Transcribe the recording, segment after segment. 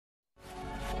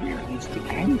needs the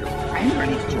anger. Anger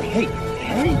needs to hate.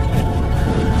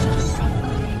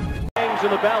 Hangs in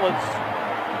the balance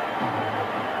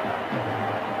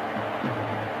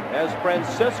as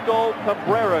Francisco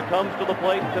Cabrera comes to the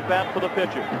plate to bat for the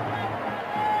pitcher.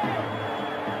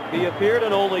 He appeared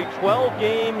in only 12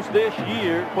 games this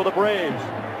year for the Braves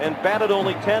and batted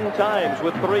only 10 times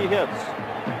with 3 hits.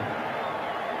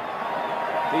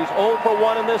 He's 0 for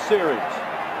 1 in this series.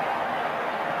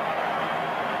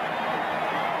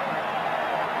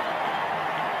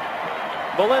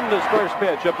 Belinda's first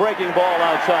pitch, a breaking ball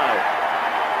outside.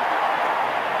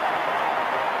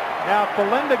 Now, if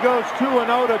Belinda goes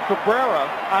 2-0 to Cabrera,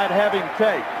 I'd have him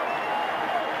take.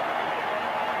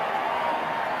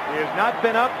 He has not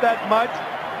been up that much,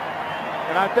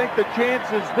 and I think the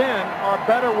chances then are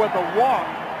better with a walk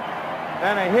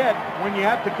than a hit when you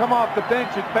have to come off the bench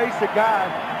and face a guy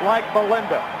like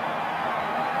Belinda.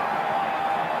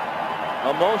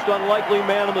 A most unlikely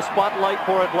man in the spotlight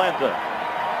for Atlanta.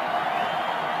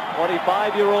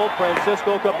 25-year-old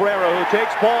Francisco Cabrera, who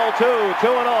takes ball 2,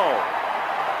 2-0.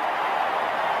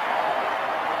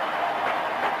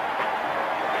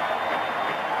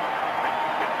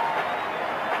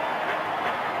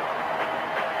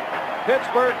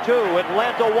 Pittsburgh 2,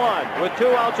 Atlanta 1, with 2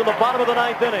 outs in the bottom of the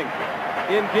 9th inning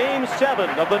in Game 7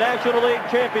 of the National League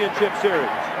Championship Series.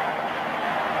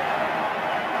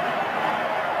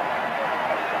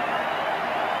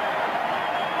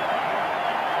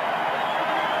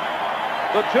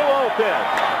 The 2-0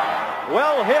 pitch.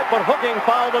 Well hit, but hooking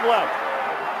fouled and left.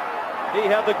 He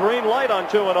had the green light on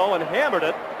 2-0 and hammered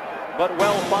it, but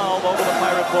well fouled over the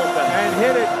Pirates bullpen. And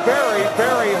hit it very,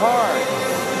 very hard.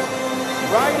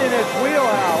 Right in his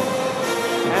wheelhouse,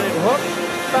 and it hooked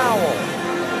foul.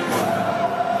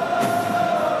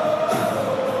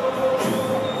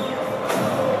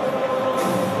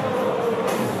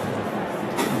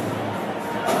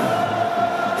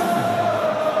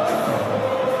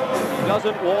 He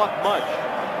doesn't walk much.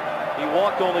 He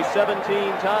walked only 17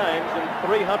 times and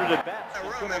 300 at bats.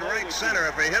 Room in right center.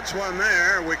 If he hits one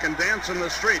there, we can dance in the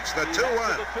streets. The 2-1.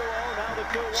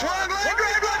 Swung line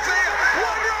drive left field. 1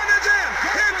 run is in.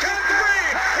 Here comes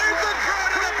Green. Here's the throw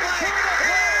to the plate.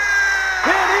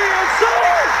 And he is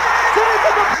saved.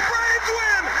 Braves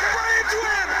win. Braves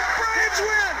win. Braves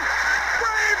win.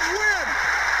 Braves win.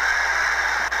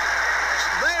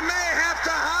 They may have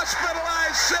to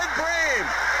hospitalize Sid Bream.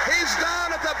 He's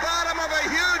down at the bottom of a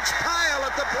huge pile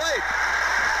at the plate.